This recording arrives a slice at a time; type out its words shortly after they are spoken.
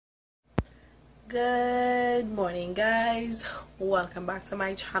Good morning, guys. Welcome back to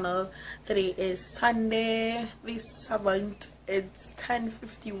my channel. Today is Sunday the 7th. It's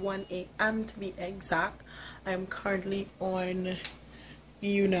 10:51 a.m. to be exact. I'm currently on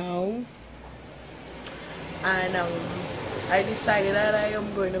and I decided that I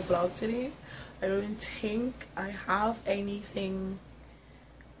am going to vlog today. I don't think I have anything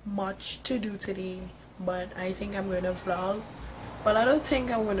much to do today, but I think I'm going to vlog. But I don't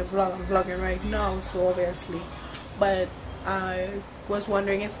think I'm going to vlog. I'm vlogging right now, so obviously. But I was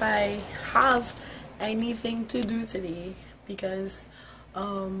wondering if I have anything to do today, because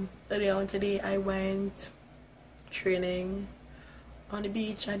earlier on today I went training on the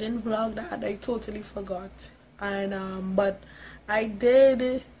beach. I didn't vlog that. I totally forgot. And but I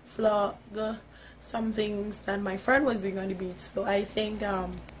did vlog some things that my friend was doing on the beach. So I think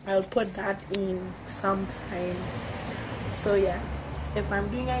I'll put that in sometime. So yeah, if I'm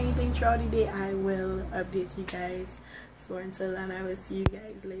doing anything throughout the day, I will update you guys. So until then, I will see you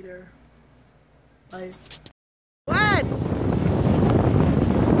guys later. Bye. What?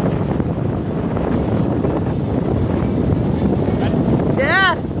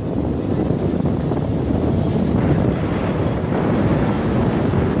 Yeah.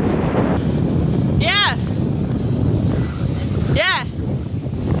 Yeah. Yeah.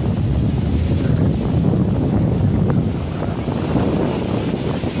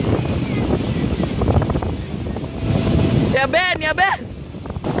 Your bed.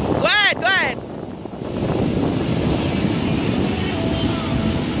 Go ahead, go ahead.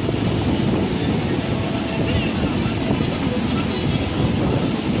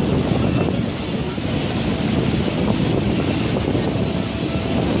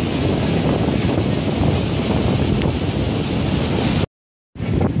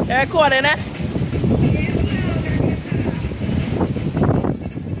 You're recording, eh?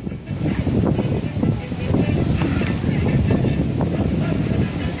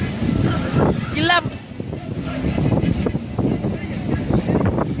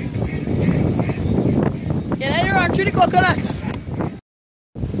 Coconut.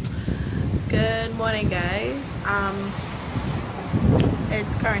 Good morning, guys.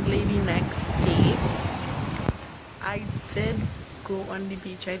 It's currently the next day. I did go on the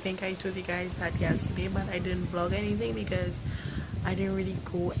beach. I think I told you guys that yesterday, but I didn't vlog anything because I didn't really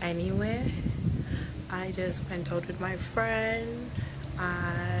go anywhere. I just went out with my friend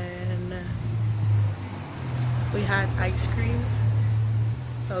and we had ice cream.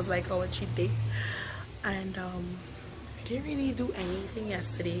 That was like our cheat day. And I didn't really do anything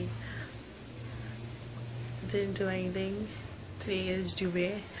yesterday. Didn't do anything. Today is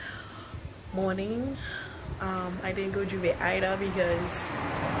Juve morning. I didn't go Juve either because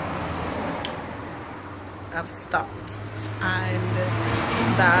I've stopped. And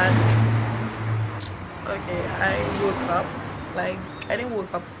that, okay, I woke up like, I didn't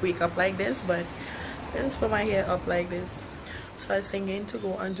wake up like this, but I just put my hair up like this. So I was thinking to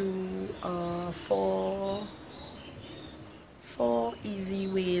go and do four easy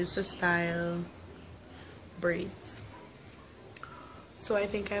ways to style braids. So I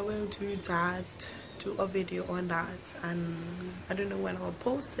think I will do that, do a video on that, and I don't know when I'll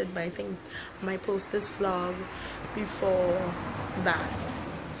post it, but I think I might post this vlog before that.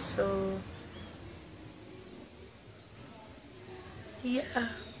 So yeah,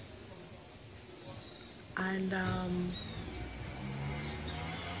 and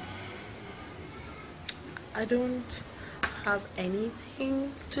I don't have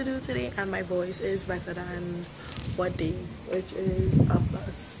anything to do today, and my voice is better than what day, which is a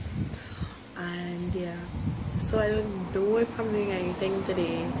plus. And yeah, so I don't know if I'm doing anything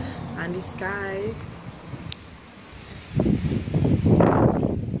today. And the sky,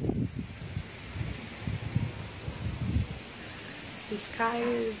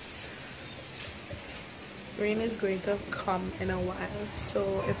 rain is going to come in a while.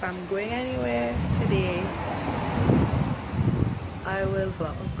 So if I'm going anywhere today, I will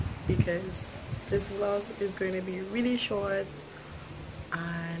vlog, because this vlog is going to be really short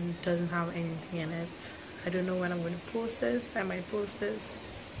and doesn't have anything in it. I don't know when I'm going to post this. I might post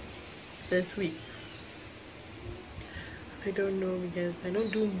this week. I don't know, because I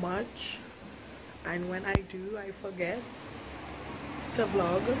don't do much, and when I do, I forget to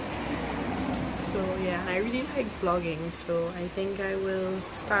vlog. So yeah, I really like vlogging, so I think I will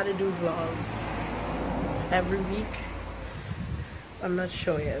start to do vlogs every week. I'm not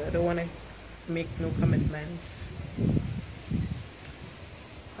sure yet. I don't want to make no commitments.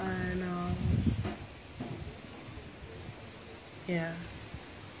 And yeah,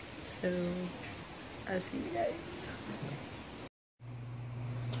 so I'll see you guys.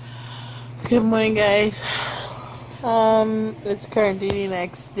 Good morning, guys. It's currently the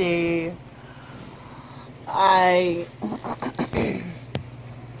next day. I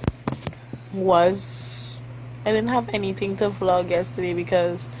didn't have anything to vlog yesterday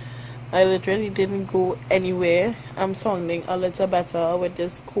because I literally didn't go anywhere. I'm sounding a little better with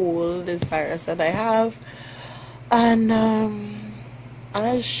this virus that I have, and I'm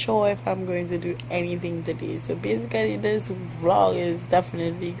not sure if I'm going to do anything today. So basically, this vlog is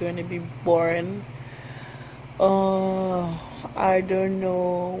definitely going to be boring. I don't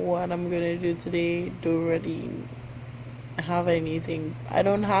know what I'm gonna do today. Don't really have anything. I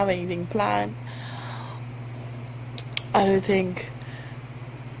don't have anything planned. I think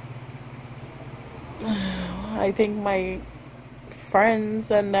my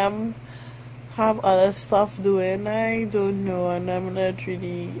friends and them have other stuff doing. I don't know, and I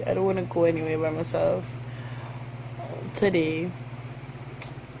don't want to go anywhere by myself today.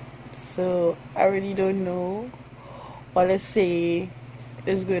 So I really don't know what to say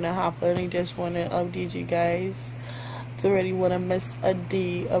is going to happen. I just want to update you guys. Don't really want to miss a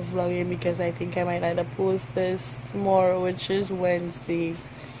day of vlogging because I think I might either post this tomorrow, which is Wednesday,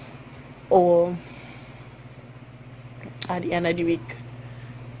 or at the end of the week,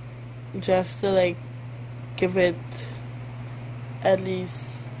 just to like give it at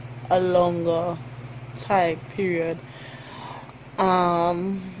least a longer time period.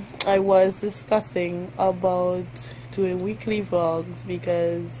 I was discussing about doing weekly vlogs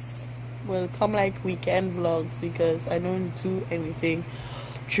because, well, come like weekend vlogs because I don't do anything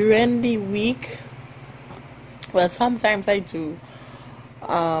during the week. Well, sometimes I do,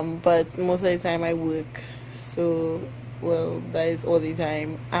 but most of the time I work. So, well, that is all the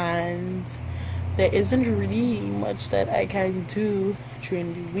time, and there isn't really much that I can do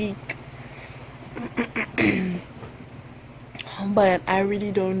during the week. But I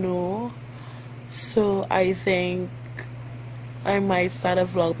really don't know, so I think I might start a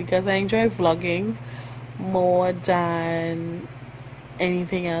vlog because I enjoy vlogging more than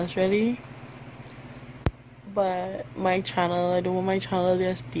anything else really. But my channel, I don't want my channel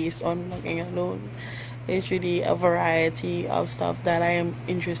just based on vlogging alone. It's really a variety of stuff that I am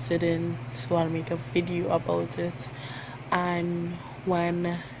interested in, so I'll make a video about it, and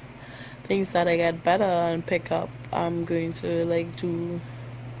when things that I get better and pick up, I'm going to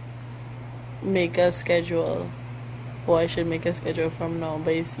make a schedule, or I should make a schedule from now,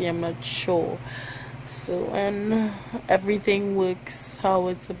 but you see, I'm not sure. So when everything works how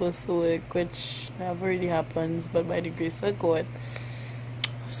it's supposed to work, which never really happens, but by the grace of God.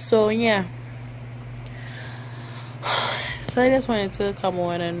 So yeah, so I just wanted to come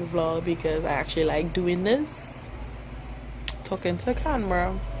on and vlog because I actually like doing this, talking to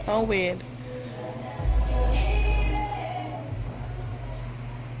camera. Oh wait.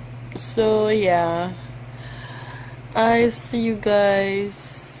 So yeah, I see you guys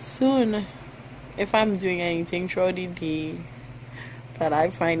soon. If I'm doing anything throughout the day that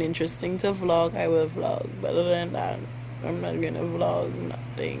I find interesting to vlog, I will vlog. But other than that, I'm not gonna vlog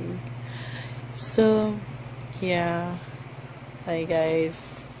nothing. So yeah, bye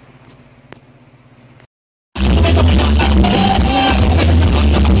guys.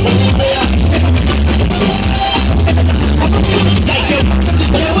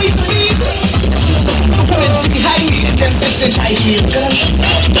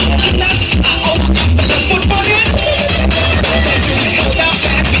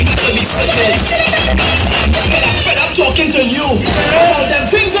 I'm talking to you. All them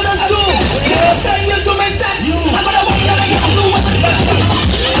things that us do. Then you do make that. I'm gonna walk down and you do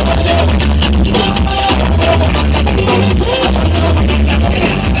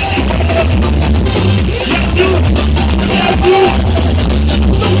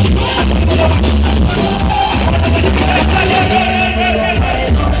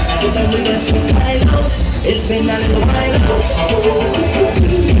it's been a little while.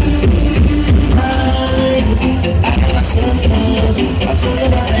 I saw my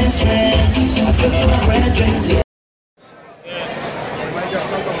best friends. I saw my red drinks.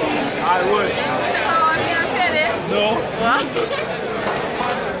 I would. No.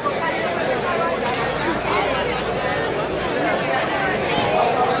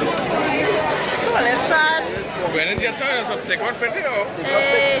 Bueno, ya sabes, ¿te cuál video?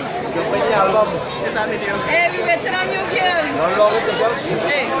 Esa video. We waiting on you, girl. No long with the girl.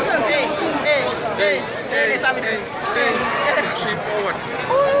 Esa video. Shape forward.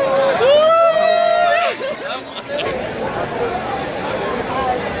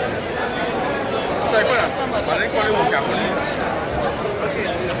 Sorry for that. I didn't call you work out for you.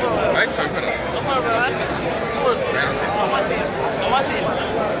 Right, sorry for that. No problem, man. Good. Merci. Merci.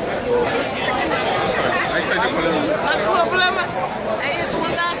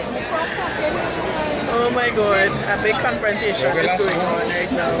 Oh my god, a big confrontation is going on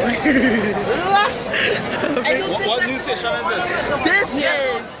right now. What news station is this? This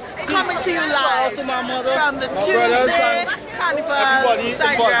is coming to you live from the Tuesday Carnival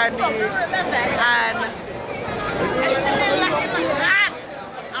Sagradi and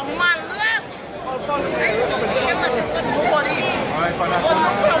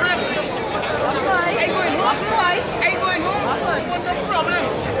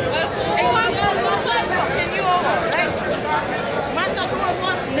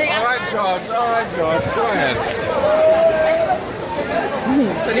Alright, George, go ahead.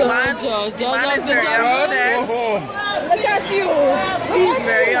 so the man is very upset. Go home. Look at you. He's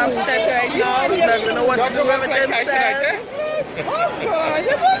very upset right now. He doesn't know what to do with himself. Oh God.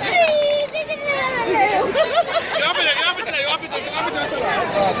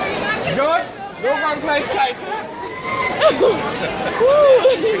 George, don't go and play kite.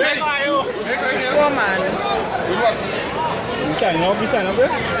 Poor man. We sign up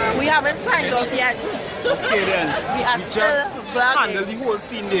there? We haven't signed off yet. Okay then. We are Just still handle vlogging. the whole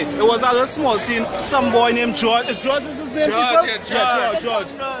scene there. It was a little small scene. Some boy named George. Is George his name? George, people? yeah, George.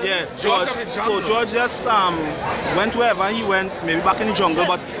 Yeah, George George. of the So jungle. George just went wherever he went, maybe back in the jungle,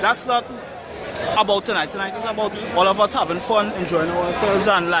 but that's not about tonight. Tonight is about all of us having fun, enjoying ourselves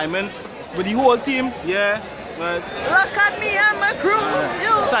and Lyman with the whole team. Yeah. But Look at me and my crew.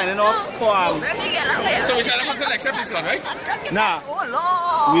 signing off for So we shall have the next episode, right? nah. Oh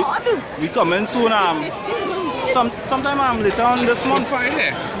Lord. We coming soon. Sometime later on this On month.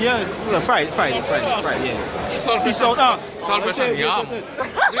 Friday. Yeah, Friday. Yeah. Saltfish So now, and yam.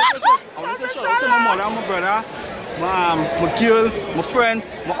 I want to say shout out to my mother, my brother, my girl, my friend,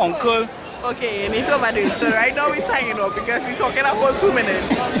 my uncle. Okay, you need to overdo it. So right now we're signing off because we're talking about 2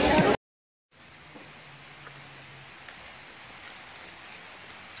 minutes.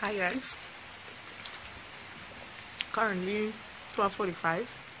 Hi guys. Currently 12:45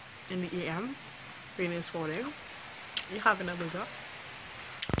 in the AM. Rain is falling. We're having a burger.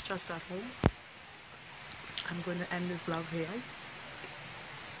 Just got home. I'm going to end this vlog here.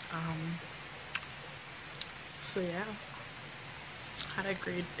 So yeah. Had a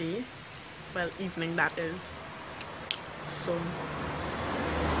great day. Well, evening that is. So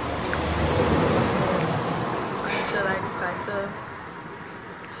until I decide to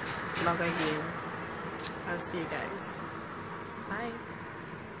vlog again, I'll see you guys. Bye.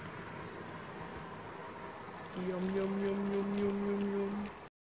 Yum yum yum yum yum yum yum.